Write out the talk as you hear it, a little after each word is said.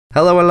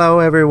Hello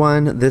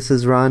everyone, this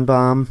is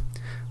RonBomb.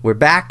 We're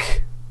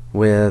back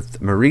with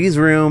Marie's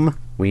room.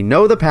 We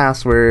know the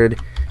password.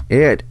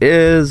 It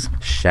is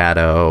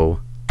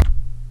Shadow.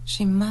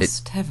 She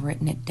must have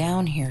written it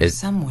down here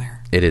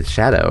somewhere. It is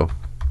Shadow.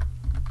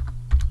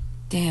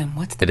 Damn,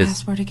 what's the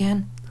password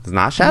again? It's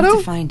not Shadow? I need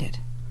to find it.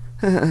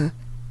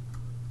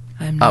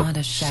 I'm not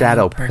a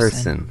shadow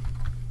person.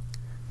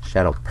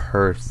 Shadow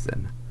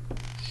person.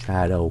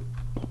 Shadow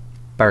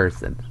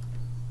person.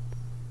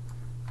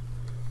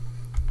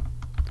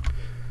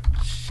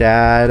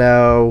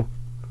 Shadow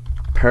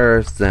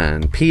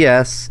person.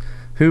 P.S.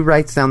 Who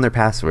writes down their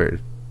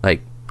password?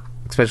 Like,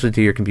 especially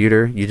to your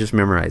computer, you just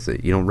memorize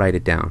it. You don't write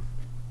it down.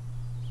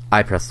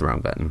 I pressed the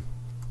wrong button.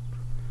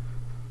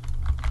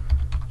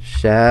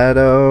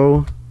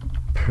 Shadow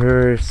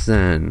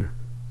person.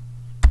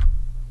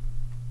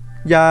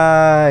 Yay!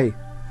 I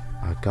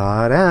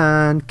got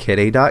an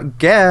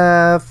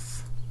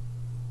kitty.gif.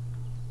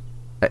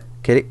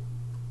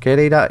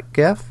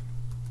 Kitty.gif?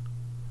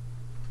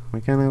 Why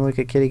can't I look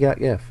at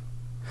kitty.gif?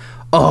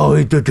 Oh,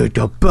 the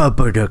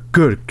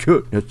good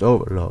cuteness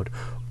overload.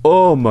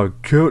 Oh my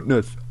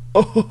cuteness.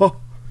 Oh.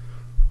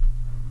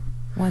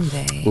 One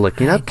day,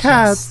 looking up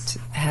cats.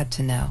 Just had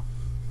to know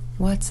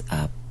what's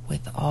up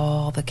with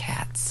all the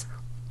cats.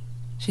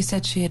 She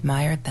said she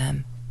admired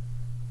them,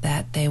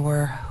 that they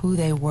were who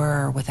they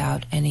were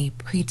without any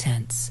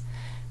pretense,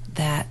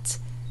 that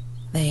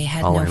they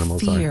had all no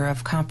fear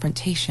of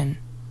confrontation.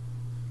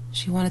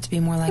 She wanted to be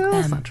more like them.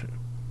 That's not true.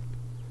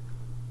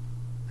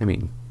 I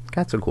mean,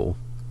 cats are cool,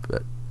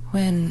 but...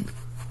 When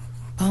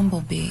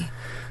Bumblebee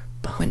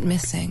went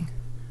missing,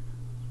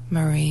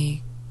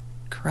 Marie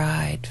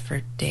cried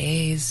for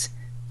days.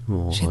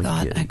 Oh, she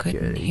thought I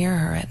couldn't hear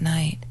her at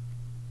night.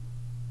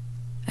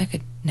 I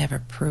could never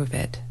prove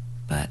it,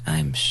 but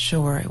I'm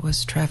sure it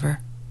was Trevor.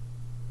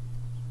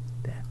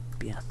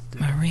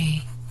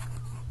 Marie,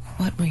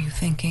 what were you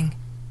thinking?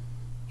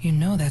 You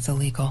know that's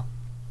illegal.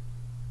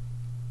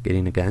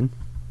 Getting a gun?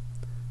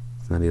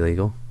 It's not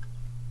illegal.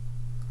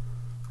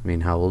 I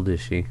mean, how old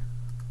is she? You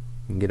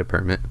can get a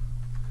permit.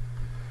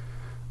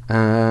 July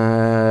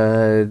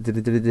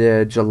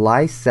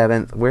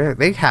 7th. Where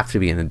they have to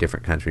be in a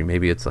different country.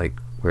 Maybe it's like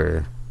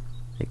where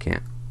they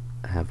can't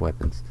have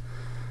weapons.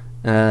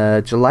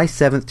 July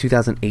 7th,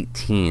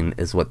 2018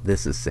 is what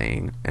this is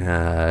saying.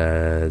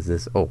 Is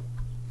this... Oh.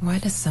 Why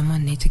does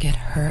someone need to get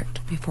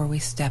hurt before we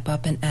step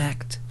up and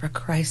act, for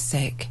Christ's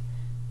sake?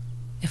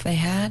 If they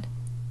had,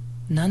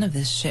 none of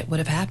this shit would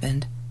have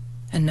happened,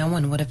 and no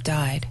one would have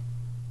died.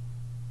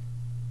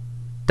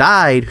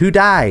 Died? Who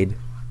died?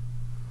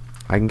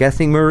 I'm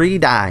guessing Marie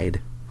died.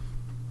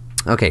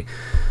 Okay,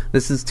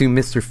 this is to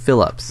Mr.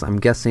 Phillips. I'm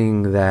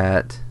guessing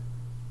that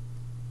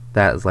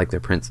is like their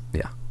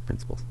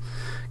principals.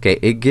 Okay,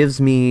 it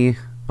gives me...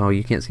 Oh,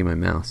 you can't see my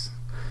mouse.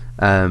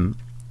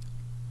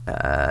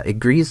 It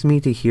grieves me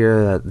to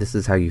hear that this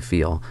is how you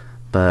feel,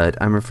 but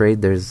I'm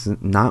afraid there's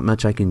not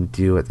much I can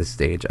do at this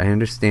stage. I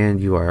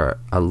understand you are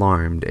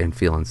alarmed and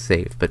feel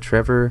unsafe, but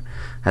Trevor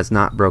has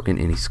not broken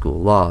any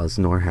school laws,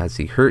 nor has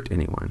he hurt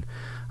anyone.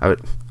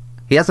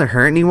 He hasn't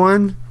hurt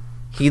anyone?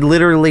 He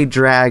literally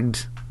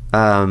dragged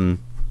Kelsey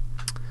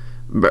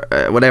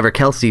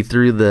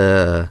through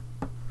the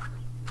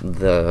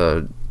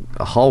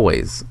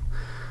hallways.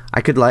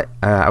 I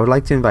would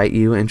like to invite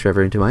you and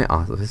Trevor into my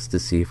office to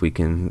see if we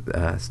can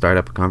start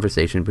up a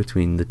conversation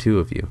between the two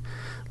of you.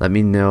 Let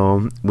me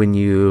know when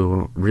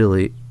you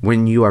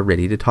are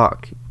ready to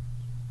talk.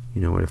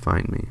 You know where to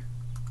find me.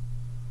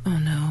 Oh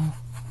no.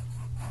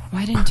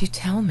 Why didn't you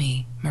tell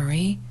me,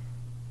 Marie?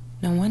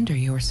 No wonder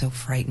you were so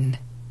frightened.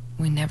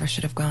 We never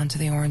should have gone to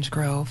the Orange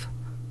Grove.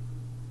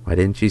 Why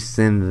didn't you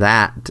send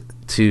that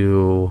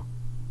to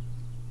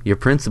your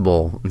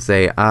principal and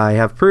say, I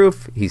have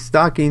proof, he's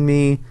stalking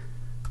me,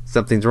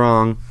 something's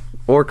wrong,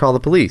 or call the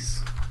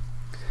police?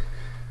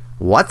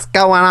 What's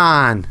going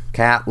on,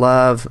 cat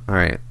love?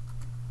 Alright,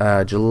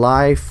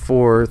 July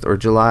 4th, or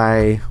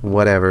July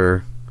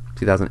whatever,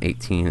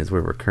 2018 is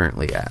where we're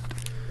currently at.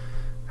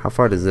 How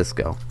far does this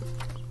go?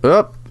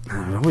 Oh,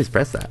 I always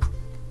press that.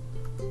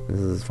 This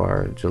is as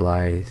far as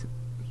July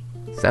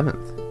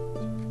 7th.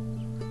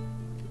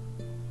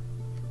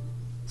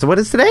 So what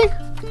is today?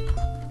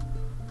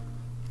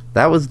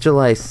 That was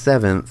July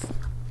 7th.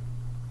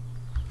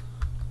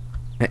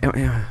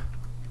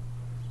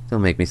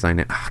 Don't make me sign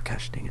it. Ah, oh,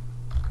 gosh dang it.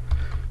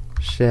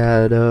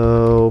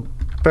 Shadow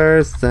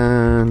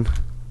person.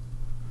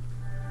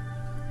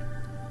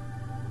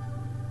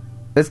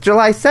 It's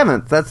July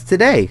 7th. That's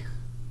today.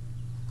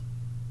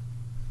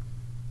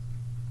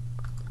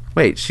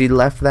 Wait, she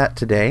left that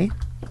today?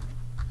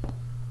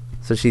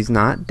 So she's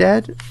not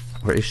dead?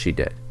 Or is she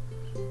dead?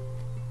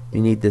 We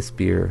need this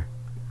beer.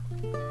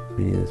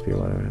 We need this beer.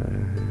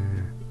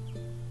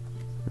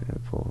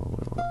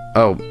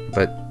 Oh,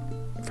 but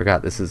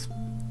forgot this is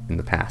in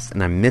the past.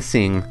 And I'm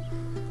missing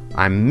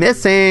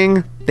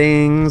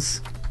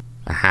things.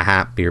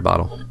 Ahaha, beer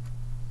bottle.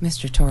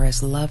 Mr.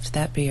 Torres loved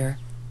that beer.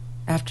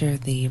 After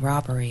the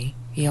robbery,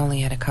 he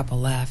only had a couple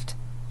left.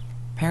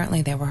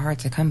 Apparently they were hard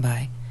to come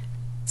by.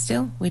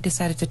 Still, we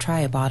decided to try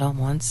a bottle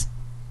once.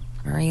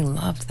 Marie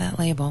loved that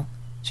label.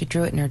 She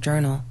drew it in her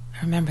journal.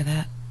 I remember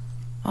that.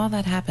 All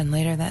that happened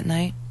later that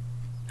night,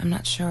 I'm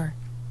not sure.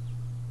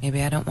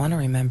 Maybe I don't want to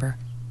remember.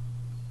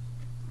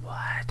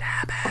 What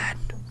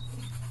happened?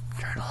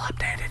 Journal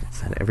updated.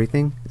 Is that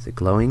everything? Is it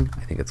glowing?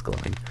 I think it's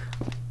glowing.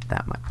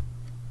 That much.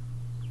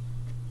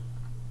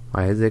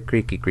 Why is it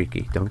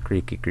creaky? Don't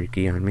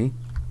creaky on me.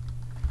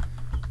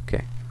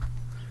 Okay.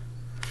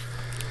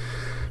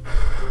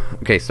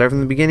 Okay, start from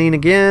the beginning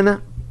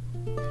again.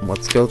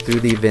 Let's go through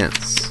the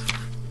events.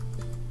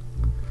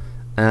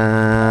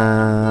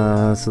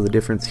 So the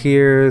difference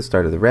here,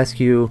 start of the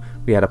rescue.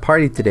 We had a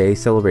party today,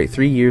 celebrate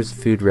 3 years of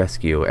food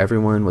rescue.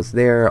 Everyone was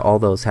there, all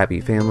those happy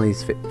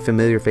families,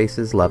 familiar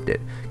faces, loved it.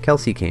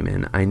 Kelsey came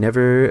in. I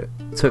never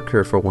took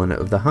her for one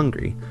of the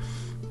hungry.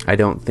 I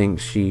don't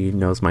think she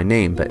knows my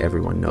name, but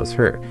everyone knows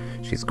her.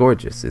 She's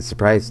gorgeous. It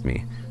surprised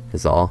me,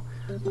 is all.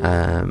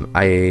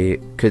 I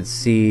could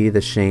see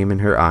the shame in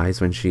her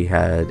eyes when she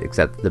had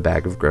accepted the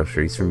bag of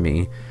groceries from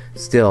me.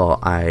 Still,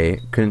 I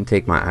couldn't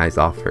take my eyes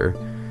off her.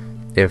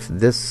 If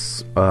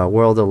this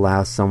world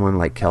allows someone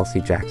like Kelsey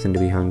Jackson to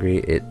be hungry,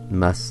 it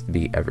must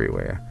be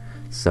everywhere.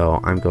 So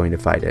I'm going to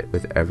fight it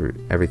with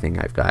everything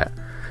I've got.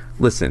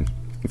 Listen,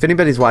 if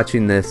anybody's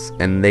watching this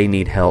and they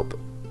need help,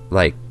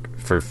 like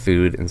for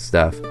food and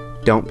stuff,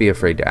 don't be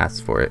afraid to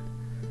ask for it.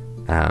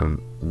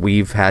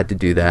 We've had to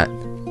do that.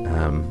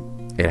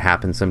 It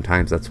happens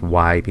sometimes. That's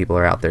why people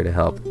are out there to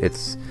help.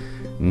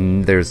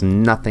 There's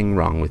nothing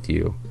wrong with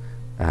you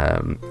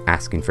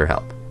asking for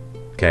help.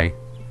 Okay?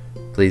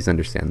 Please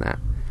understand that.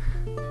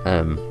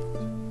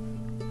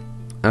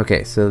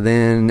 Okay, so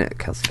then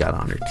Kelsey got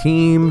on her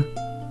team.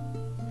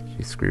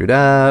 She screwed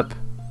up.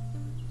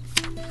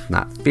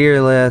 Not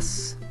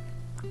fearless.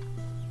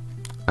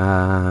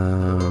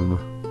 What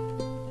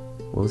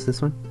was this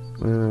one?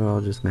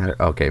 Well, just matter.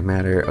 Okay,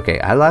 matter.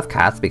 Okay, I love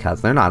cats because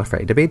they're not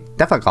afraid to be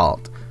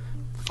difficult.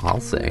 I'll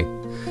say.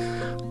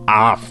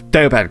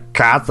 Stupid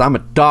cats. I'm a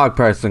dog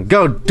person.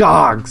 Go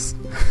dogs!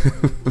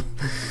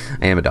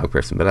 I am a dog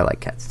person, but I like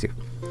cats too.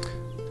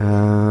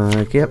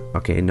 Yep.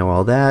 Okay, know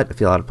all that. I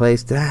feel out of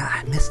place.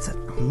 I missed it.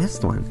 I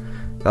missed one.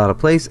 Feel out of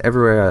place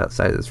everywhere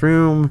outside of this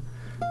room.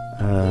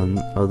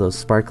 Oh, those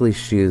sparkly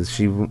shoes.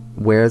 She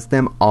wears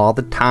them all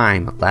the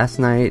time. Last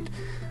night,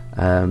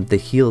 the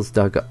heels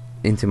dug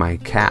into my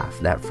calf.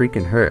 That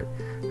freaking hurt.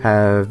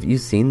 Have you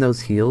seen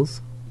those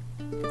heels?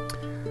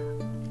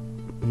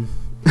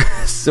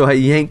 So I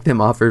yanked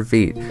them off her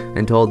feet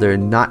and told her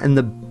not in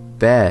the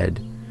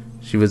bed.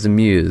 She was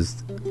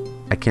amused.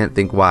 I can't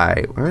think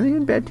why. Why are they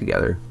in bed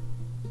together?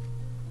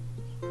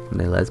 Are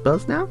they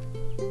lesbos now?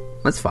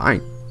 That's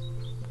fine.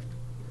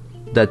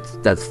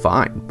 That's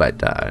fine,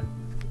 but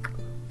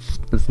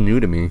it's new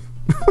to me.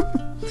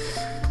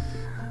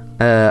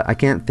 I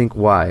can't think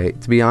why.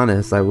 To be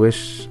honest, I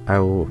wish I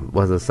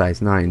was a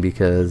size 9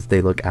 because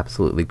they look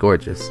absolutely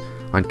gorgeous.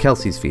 On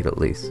Kelsey's feet, at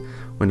least.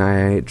 When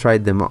I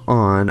tried them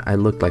on, I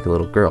looked like a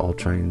little girl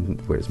trying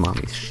to wear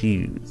mommy's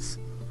shoes.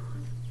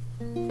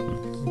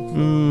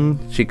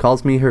 She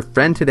calls me her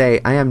friend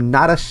today. I am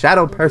not a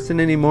shadow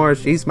person anymore.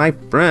 She's my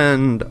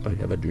friend. I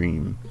have a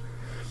dream.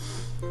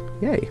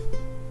 Yay.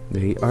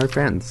 They are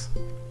friends.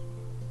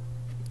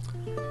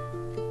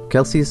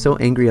 Kelsey is so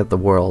angry at the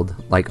world,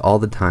 like all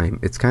the time.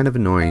 It's kind of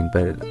annoying,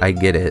 but I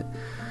get it.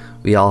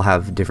 We all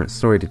have a different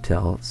story to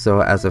tell.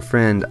 So as a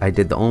friend, I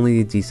did the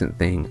only decent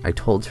thing. I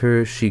told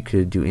her she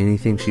could do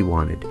anything she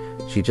wanted.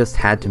 She just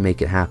had to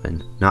make it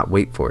happen, not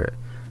wait for it.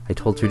 I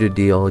told her to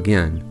deal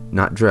again,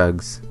 not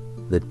drugs,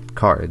 the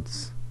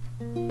cards.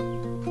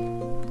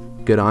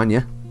 Good on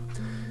ya.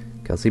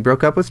 Kelsey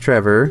broke up with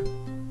Trevor.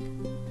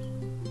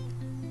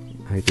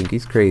 I think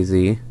he's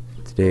crazy.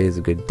 Today is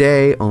a good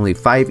day. Only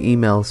 5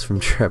 emails from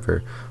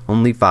Trevor.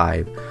 Only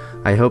 5.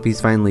 I hope he's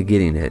finally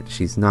getting it.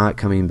 She's not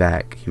coming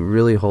back. He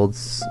really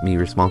holds me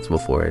responsible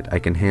for it. I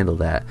can handle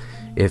that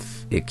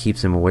if it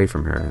keeps him away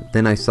from her.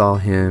 Then I saw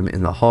him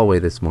in the hallway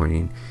this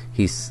morning.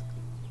 He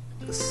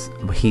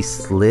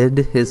slid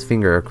his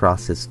finger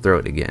across his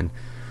throat again.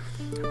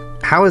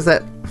 How is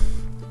that?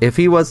 If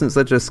he wasn't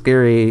such a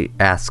scary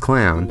ass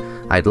clown,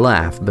 I'd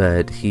laugh,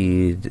 but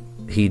he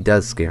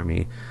does scare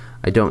me.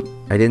 I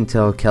didn't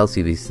tell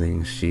Kelsey these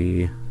things.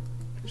 She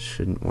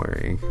shouldn't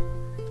worry.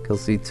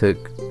 Kelsey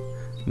took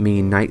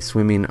me night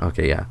swimming.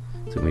 Okay, yeah.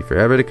 Took me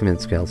forever to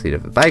convince Kelsey to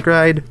have a bike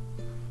ride.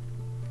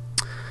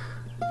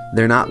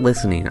 They're not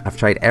listening. I've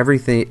tried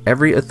everything,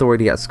 every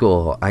authority at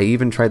school. I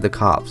even tried the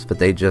cops, but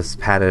they just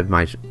patted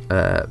my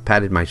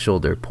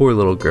shoulder. Poor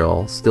little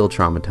girl, still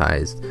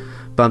traumatized.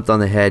 Bumped on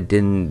the head,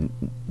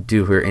 didn't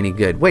do her any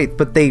good. Wait,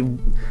 but they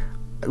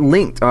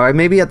linked, or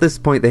maybe at this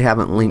point they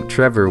haven't linked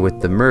Trevor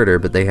with the murder,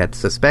 but they had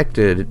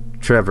suspected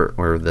Trevor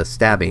or the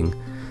stabbing,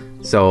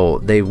 so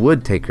they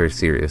would take her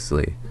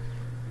seriously.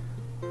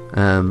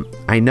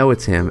 I know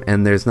it's him,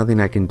 and there's nothing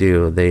I can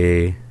do.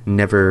 They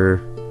never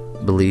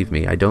believe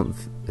me. I don't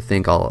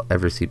think I'll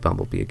ever see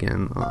Bumblebee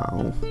again.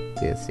 Oh,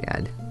 that's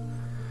sad.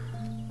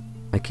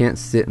 I can't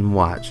sit and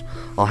watch.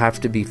 I'll have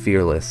to be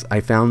fearless. I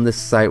found this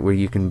site where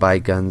you can buy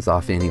guns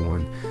off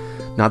anyone.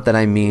 Not that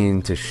I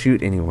mean to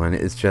shoot anyone,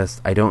 it's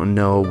just I don't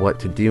know what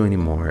to do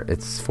anymore.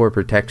 It's for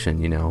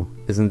protection, you know.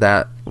 Isn't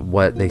that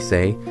what they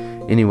say?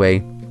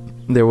 Anyway,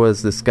 there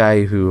was this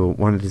guy who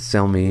wanted to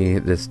sell me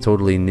this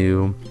totally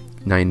new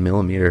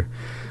 9mm.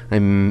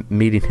 I'm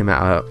meeting him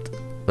out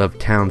of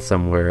town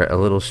somewhere. A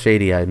little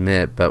shady, I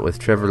admit, but with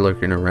Trevor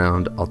lurking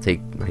around, I'll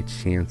take my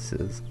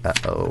chances.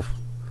 Uh-oh.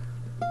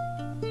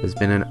 There's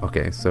been an...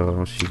 Okay,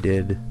 so she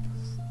did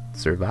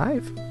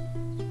survive?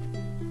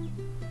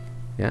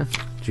 Yeah.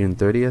 June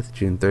 30th,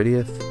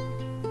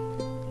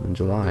 and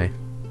July.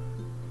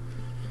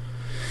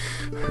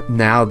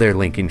 Now they're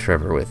linking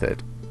Trevor with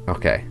it.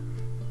 Okay.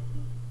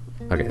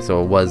 Okay,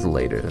 so it was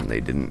later and they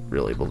didn't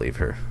really believe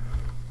her.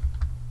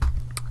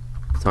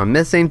 So I'm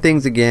missing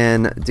things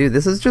again. Dude,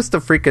 this is just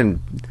a freaking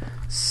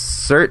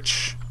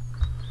search.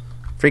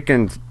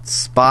 Freaking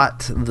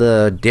spot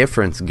the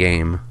difference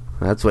game.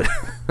 That's what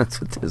that's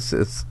what this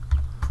is.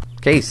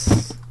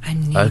 Case. I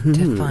need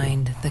to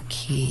find the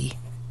key.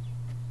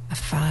 A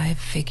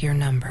 5-figure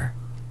number.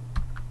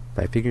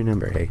 5-figure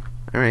number, hey.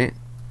 Alright.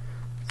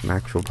 Some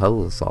actual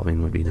puzzle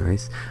solving would be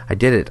nice. I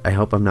did it. I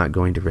hope I'm not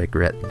going to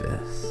regret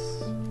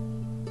this.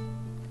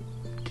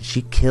 Did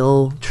she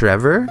kill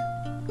Trevor?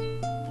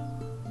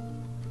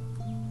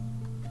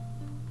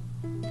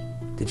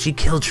 Did she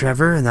kill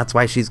Trevor and that's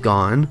why she's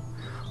gone?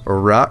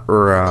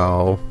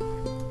 Ruh-roh.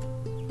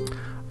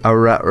 A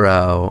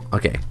ruh-roh.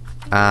 Okay.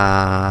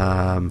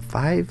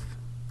 5?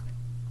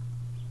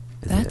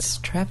 That's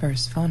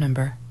Trevor's phone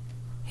number.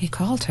 He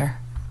called her.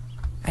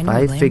 I knew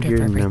he blamed her for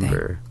 5-figure everything.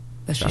 number.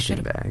 Though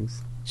Shopping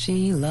bags.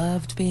 She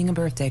loved being a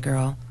birthday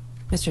girl.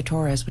 Mr.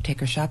 Torres would take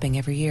her shopping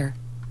every year.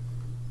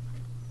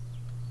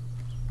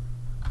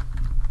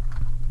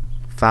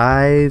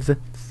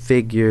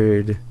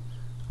 5-figured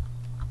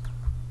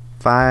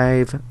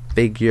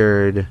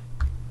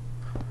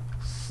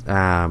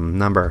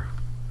number.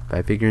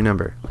 5-figure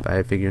number.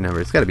 5-figure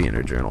number. It's got to be in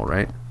her journal,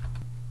 right?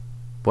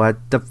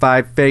 What the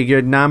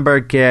 5-figure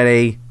number,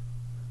 kitty?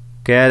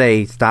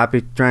 Kitty, stop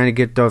trying to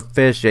get those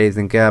fishies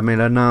and give me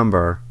the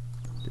number.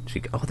 Did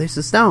she? Oh, there's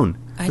a stone.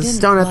 I the didn't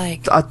stone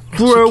like I that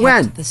threw her she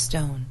kept in. the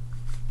stone.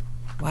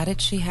 Why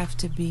did she have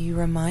to be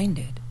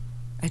reminded?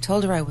 I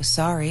told her I was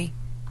sorry,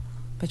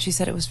 but she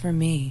said it was for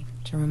me,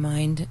 to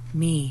remind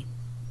me.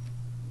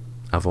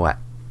 Of what?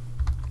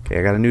 Okay,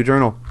 I got a new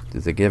journal.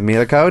 Does it give me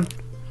the code?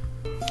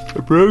 I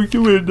broke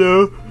the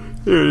window.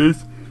 There it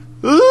is.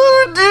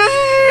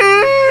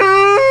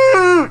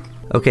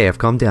 Okay, I've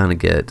calmed down a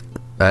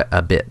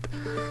bit.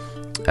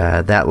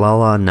 That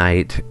Lala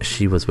night,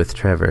 she was with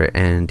Trevor,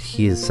 and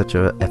he is such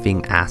a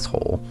effing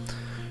asshole.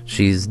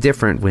 She's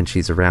different when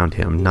she's around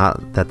him,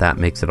 not that that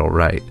makes it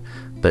alright,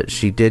 but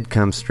she did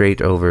come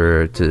straight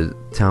over to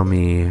tell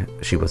me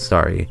she was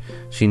sorry.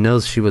 She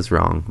knows she was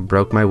wrong,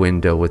 broke my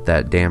window with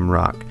that damn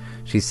rock.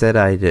 She said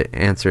I'd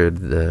answered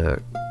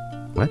the...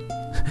 What?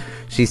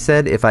 She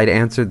said if I'd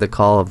answered the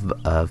call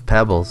of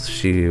pebbles,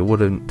 she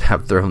wouldn't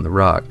have thrown the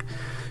rock.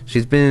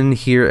 She's been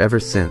here ever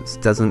since,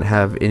 doesn't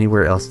have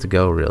anywhere else to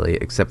go really,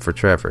 except for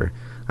Trevor.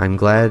 I'm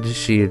glad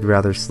she'd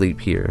rather sleep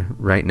here.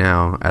 Right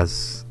now,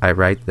 as I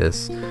write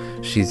this,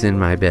 she's in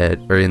my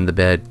bed, or in the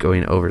bed,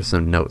 going over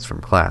some notes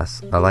from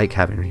class. I like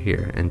having her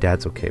here, and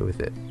Dad's okay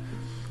with it.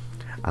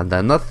 And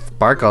then the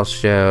sparkle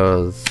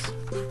shows.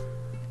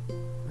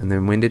 And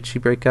then when did she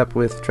break up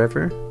with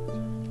Trevor?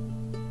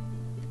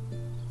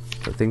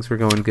 So things were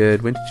going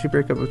good. When did she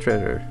break up with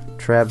Trevor?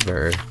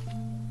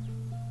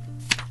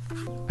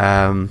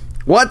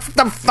 What's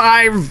the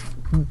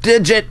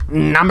 5-digit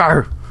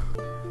number?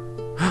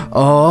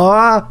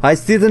 Oh, I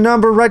see the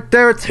number right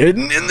there. It's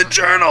hidden in the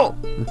journal.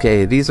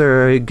 Okay, these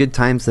are good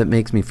times that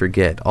makes me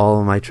forget. All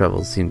of my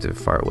troubles seem to be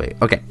far away.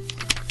 Okay.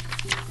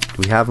 Do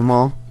we have them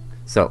all?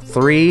 So,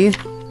 3,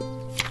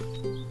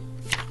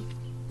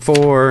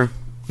 4,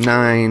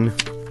 9,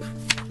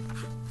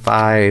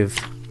 5,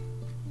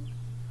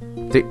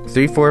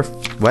 3, 4,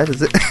 what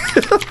is it?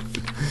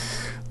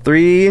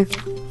 3,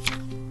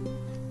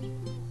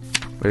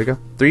 where'd it go?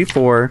 3,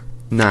 4,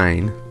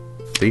 9,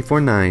 3,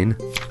 4, 9,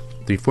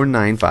 3, 4,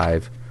 9,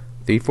 5,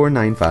 3, 4,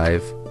 9,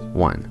 5,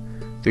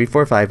 1, 3,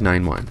 4, 5,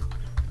 9, 1,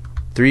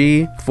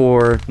 3,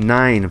 4,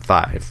 9,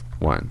 5,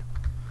 1,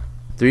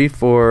 3,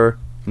 4,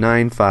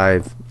 9,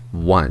 5,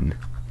 1,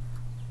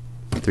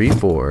 3,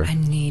 4. I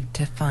need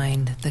to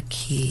find the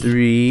key.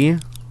 3, a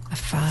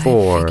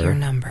 5-figure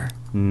number.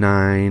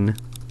 9,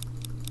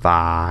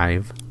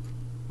 5,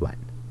 1.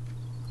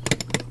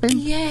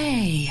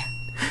 Yay!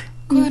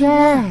 Good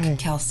work,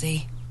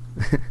 Kelsey.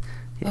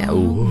 Yeah, oh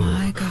ooh.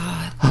 My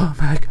god. Oh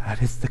my god,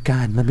 it's the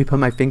gun. Let me put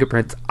my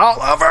fingerprints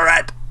all over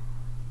it.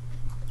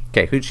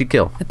 Okay, who'd she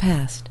kill? The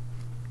past,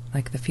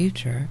 like the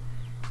future,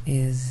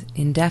 is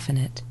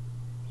indefinite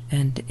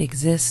and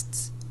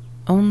exists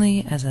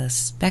only as a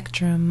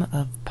spectrum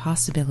of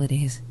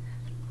possibilities.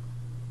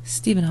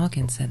 Stephen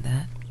Hawking said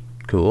that.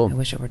 Cool. I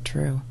wish it were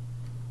true.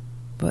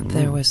 But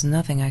there was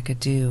nothing I could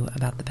do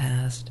about the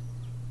past.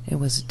 It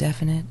was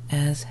definite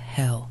as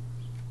hell.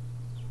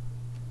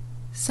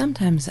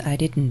 Sometimes I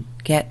didn't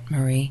get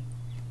Marie.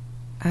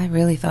 I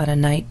really thought a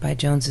night by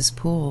Jones's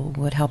pool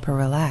would help her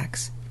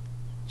relax.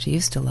 She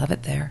used to love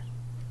it there.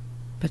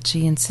 But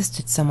she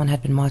insisted someone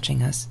had been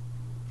watching us.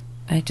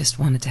 I just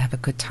wanted to have a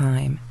good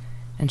time,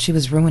 and she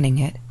was ruining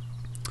it.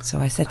 So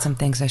I said some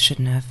things I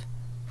shouldn't have.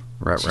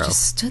 She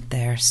just stood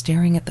there,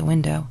 staring at the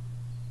window.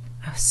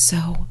 I was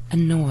so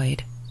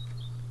annoyed.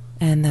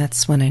 And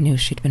that's when I knew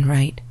she'd been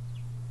right.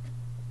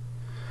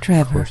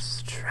 Trevor. Of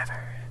course,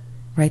 Trevor.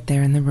 Right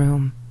there in the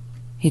room.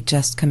 He'd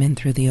just come in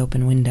through the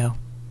open window.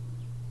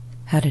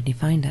 How did he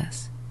find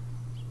us?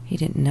 He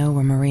didn't know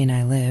where Marie and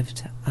I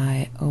lived.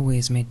 I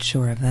always made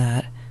sure of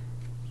that.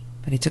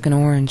 But he took an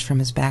orange from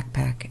his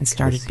backpack and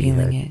started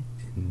peeling it.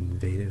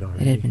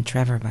 It had been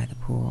Trevor by the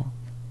pool,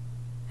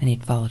 and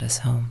he'd followed us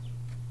home.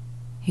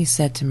 He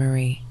said to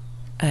Marie,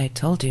 "I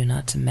told you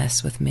not to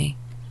mess with me."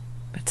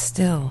 But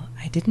still,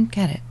 I didn't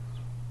get it.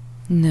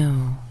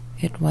 No,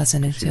 it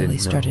wasn't until he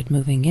started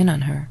moving in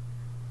on her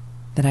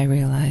that I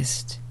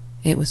realized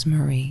it was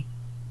Marie.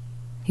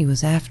 He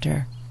was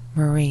after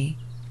Marie.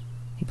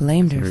 He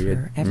blamed her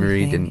for everything.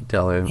 Marie didn't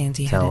tell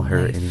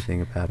her life.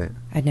 anything about it.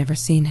 I'd never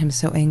seen him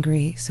so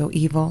angry, so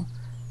evil.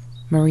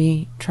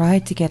 Marie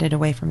tried to get it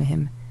away from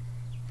him.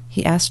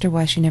 He asked her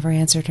why she never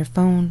answered her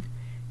phone.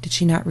 Did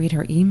she not read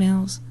her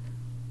emails?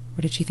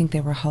 Or did she think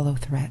they were hollow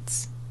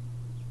threats?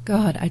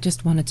 God, I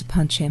just wanted to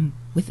punch him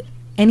with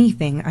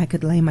anything I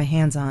could lay my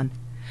hands on.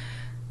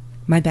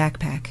 My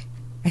backpack.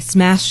 I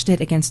smashed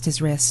it against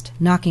his wrist,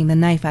 knocking the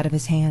knife out of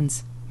his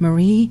hands.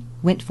 Marie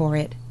went for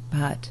it,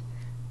 but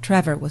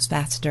Trevor was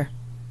faster.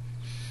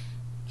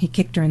 He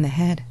kicked her in the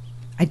head.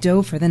 I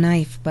dove for the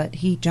knife, but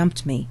he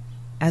jumped me.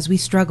 As we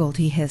struggled,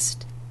 he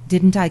hissed,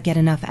 "Didn't I get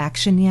enough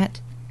action yet?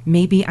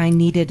 Maybe I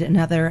needed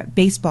another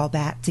baseball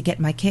bat to get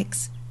my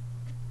kicks."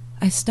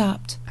 I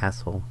stopped.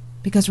 Asshole.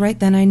 Because right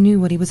then I knew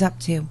what he was up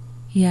to.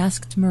 He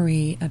asked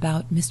Marie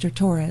about Mr.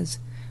 Torres.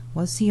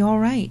 Was he all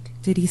right?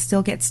 Did he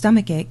still get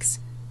stomach aches?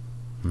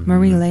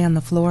 Marie lay on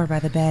the floor by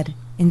the bed,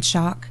 in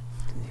shock,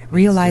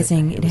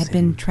 realizing it had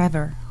been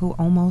Trevor who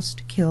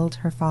almost killed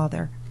her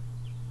father.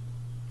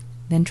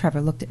 Then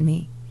Trevor looked at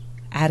me,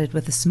 added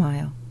with a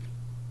smile.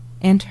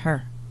 And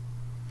her.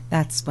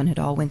 That's when it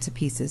all went to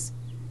pieces.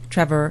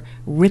 Trevor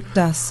ripped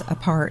us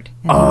apart,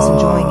 and he was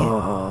enjoying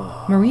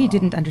it. Marie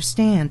didn't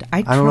understand.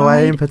 I don't know why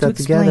I didn't put to that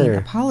explain, together.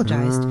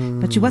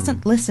 Apologized, but she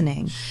wasn't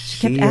listening.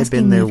 She kept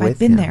asking me if I'd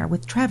been there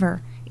with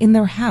Trevor in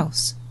their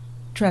house.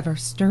 Trevor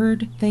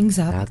stirred things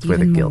up That's even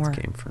where the more. guilt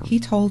came from. He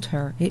told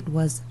her it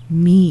was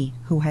me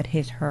who had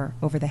hit her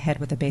over the head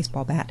with a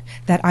baseball bat,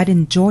 that I'd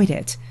enjoyed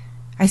it.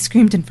 I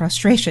screamed in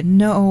frustration,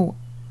 "No,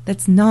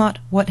 that's not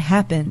what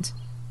happened."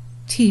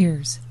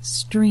 Tears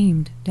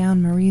streamed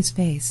down Marie's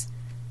face.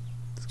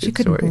 She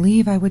couldn't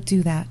believe I would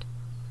do that.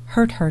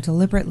 Hurt her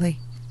deliberately.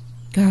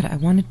 God, I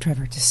wanted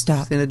Trevor to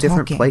stop in a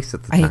different talking. place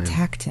at the time. I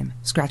attacked him,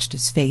 scratched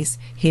his face,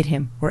 hit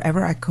him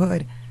wherever I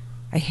could.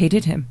 I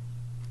hated him.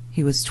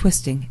 He was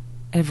twisting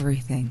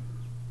everything.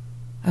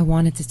 I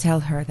wanted to tell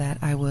her that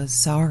I was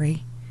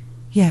sorry.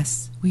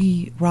 Yes,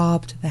 we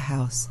robbed the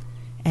house,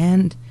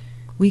 and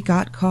we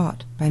got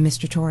caught by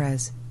Mr.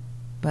 Torres.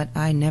 But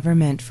I never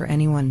meant for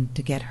anyone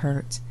to get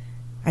hurt.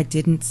 I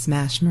didn't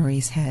smash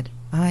Marie's head.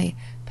 I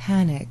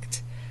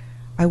panicked.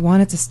 I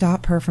wanted to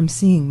stop her from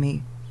seeing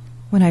me.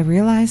 When I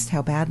realized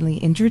how badly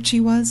injured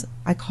she was,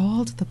 I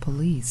called the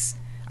police.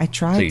 I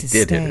tried to stay,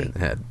 hit her in the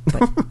head.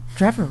 but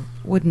Trevor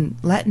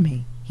wouldn't let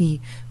me.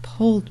 He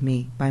pulled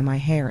me by my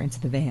hair into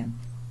the van.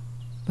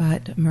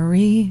 But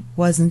Marie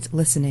wasn't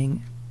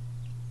listening.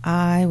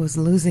 I was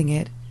losing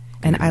it,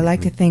 and I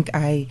like to think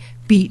I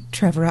beat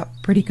Trevor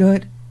up pretty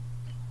good.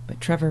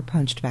 But Trevor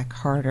punched back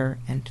harder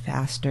and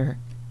faster.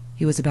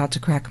 He was about to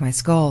crack my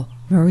skull.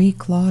 Marie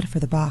clawed for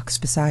the box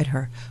beside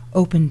her,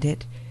 opened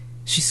it.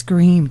 She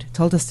screamed,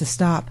 told us to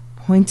stop,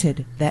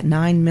 pointed that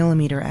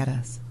 9mm at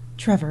us.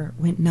 Trevor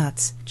went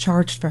nuts,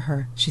 charged for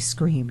her. She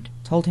screamed,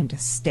 told him to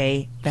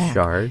stay back.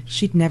 Charge?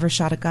 She'd never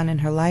shot a gun in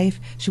her life.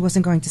 She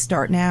wasn't going to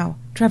start now.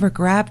 Trevor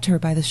grabbed her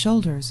by the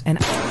shoulders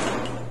and...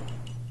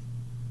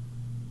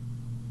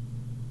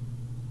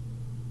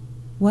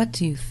 What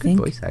do you think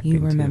you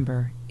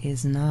remember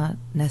is not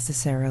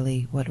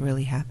necessarily what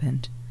really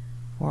happened,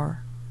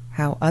 or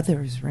how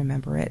others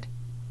remember it.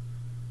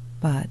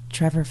 But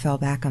Trevor fell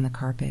back on the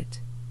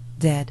carpet,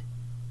 dead.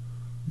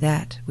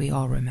 That we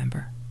all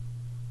remember.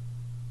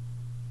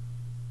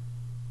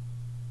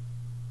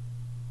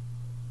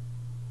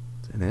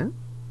 Is that it?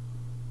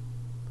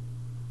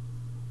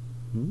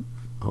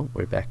 Oh,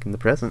 we're back in the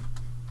present.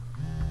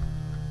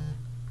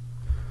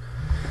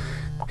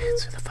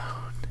 Answer the phone.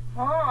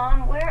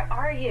 Mom, where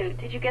are you?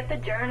 Did you get the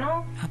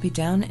journal? I'll be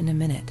down in a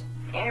minute.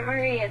 Aunt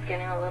Marie is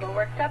getting a little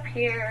worked up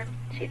here.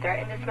 She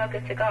threatened to smoke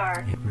a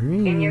cigar. Aunt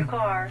Marie. In your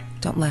car.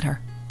 Don't let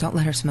her. Don't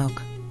let her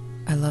smoke.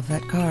 I love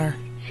that car.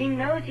 She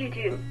knows you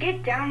do.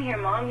 Get down here,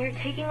 Mom. You're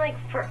taking, like,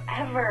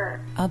 forever.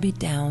 I'll be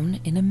down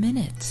in a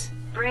minute.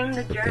 Bring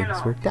the journal.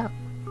 Things worked out.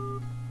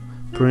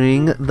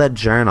 Bring the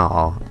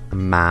journal,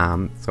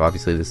 Mom. So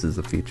obviously this is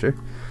the future.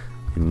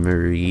 And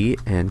Marie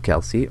and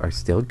Kelsey are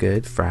still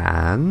good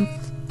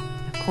friends.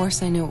 Of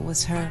course I knew it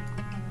was her.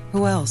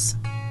 Who else?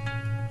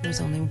 There's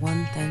only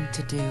one thing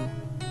to do.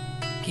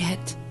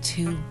 Get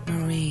to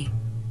Marie.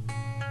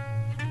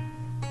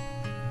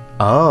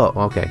 Oh,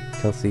 okay.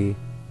 Kelsey.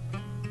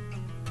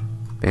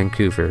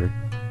 Vancouver.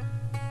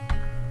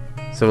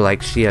 So,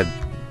 like, she had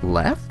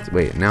left?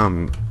 Wait, now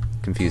I'm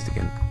confused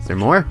again. Is there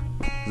more?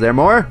 Is there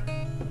more?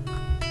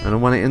 I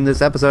don't want to end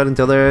this episode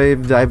until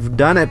I've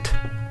done it.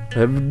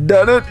 I've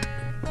done it.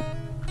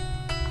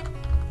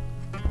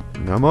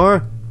 No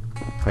more?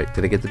 Wait,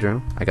 did I get the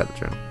journal? I got the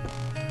journal.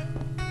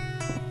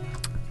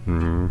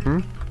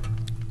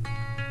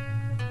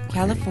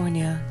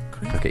 California.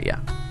 Okay, yeah.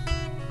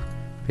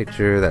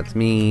 Picture, that's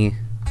me.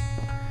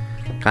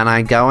 Can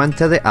I go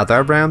into the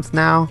other rooms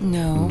now?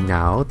 No.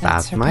 No,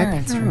 that's her my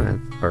parents'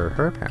 room. Or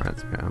her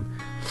parents' room.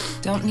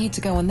 Don't need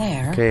to go in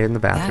there. Okay, in the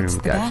bathroom. That's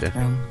the Gotcha.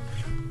 bathroom.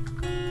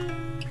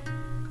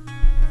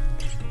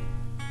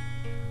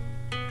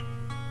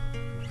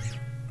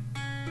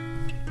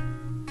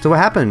 So what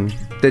happened?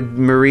 Did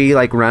Marie,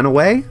 like, run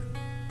away?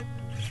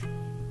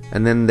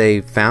 And then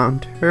they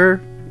found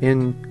her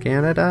in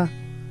Canada?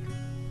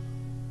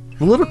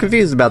 I'm a little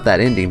confused about that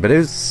ending, but it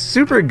was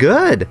super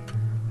good.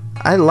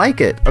 I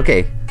like it.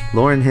 Okay,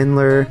 Lauren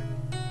Hindler.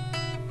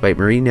 Wait,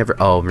 Marie never...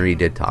 Oh, Marie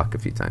did talk a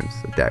few times.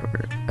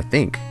 I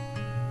think.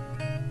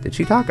 Did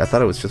she talk? I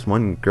thought it was just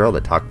one girl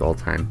that talked the whole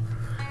time.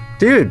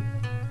 Dude.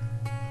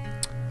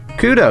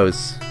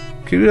 Kudos.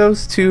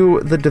 Kudos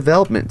to the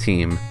development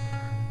team.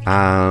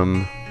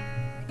 That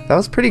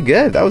was pretty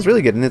good. That was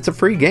really good, and it's a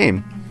free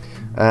game.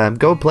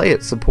 Go play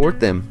it. Support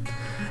them.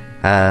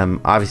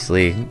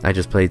 Obviously, I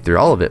just played through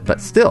all of it,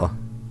 but still,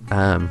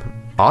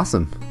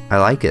 awesome. I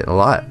like it a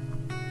lot.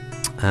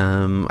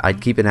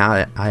 I'd keep an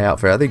eye out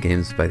for other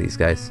games by these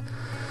guys.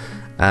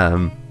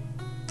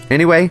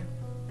 Anyway,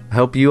 I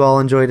hope you all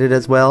enjoyed it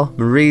as well.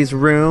 Marie's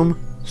Room.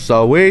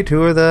 So wait,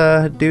 who are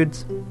the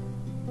dudes?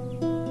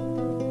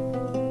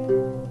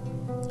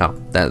 Oh,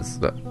 that's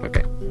the...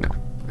 Okay, no.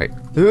 Right.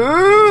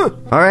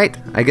 Alright,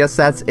 I guess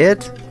that's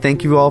it.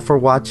 Thank you all for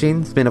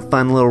watching. It's been a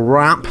fun little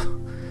romp.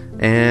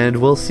 And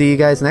we'll see you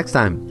guys next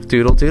time.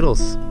 Toodle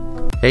toodles.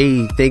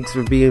 Hey, thanks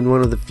for being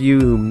one of the few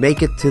who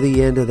make it to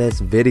the end of this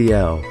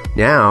video.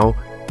 Now,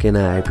 can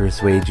I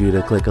persuade you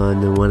to click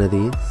on one of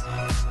these?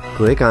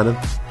 Click on them.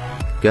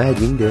 Go ahead,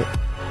 you can do it.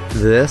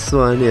 This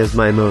one is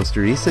my most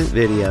recent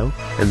video,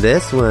 and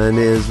this one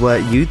is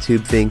what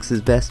YouTube thinks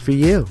is best for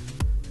you.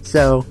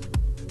 So,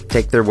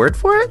 take their word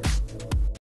for it?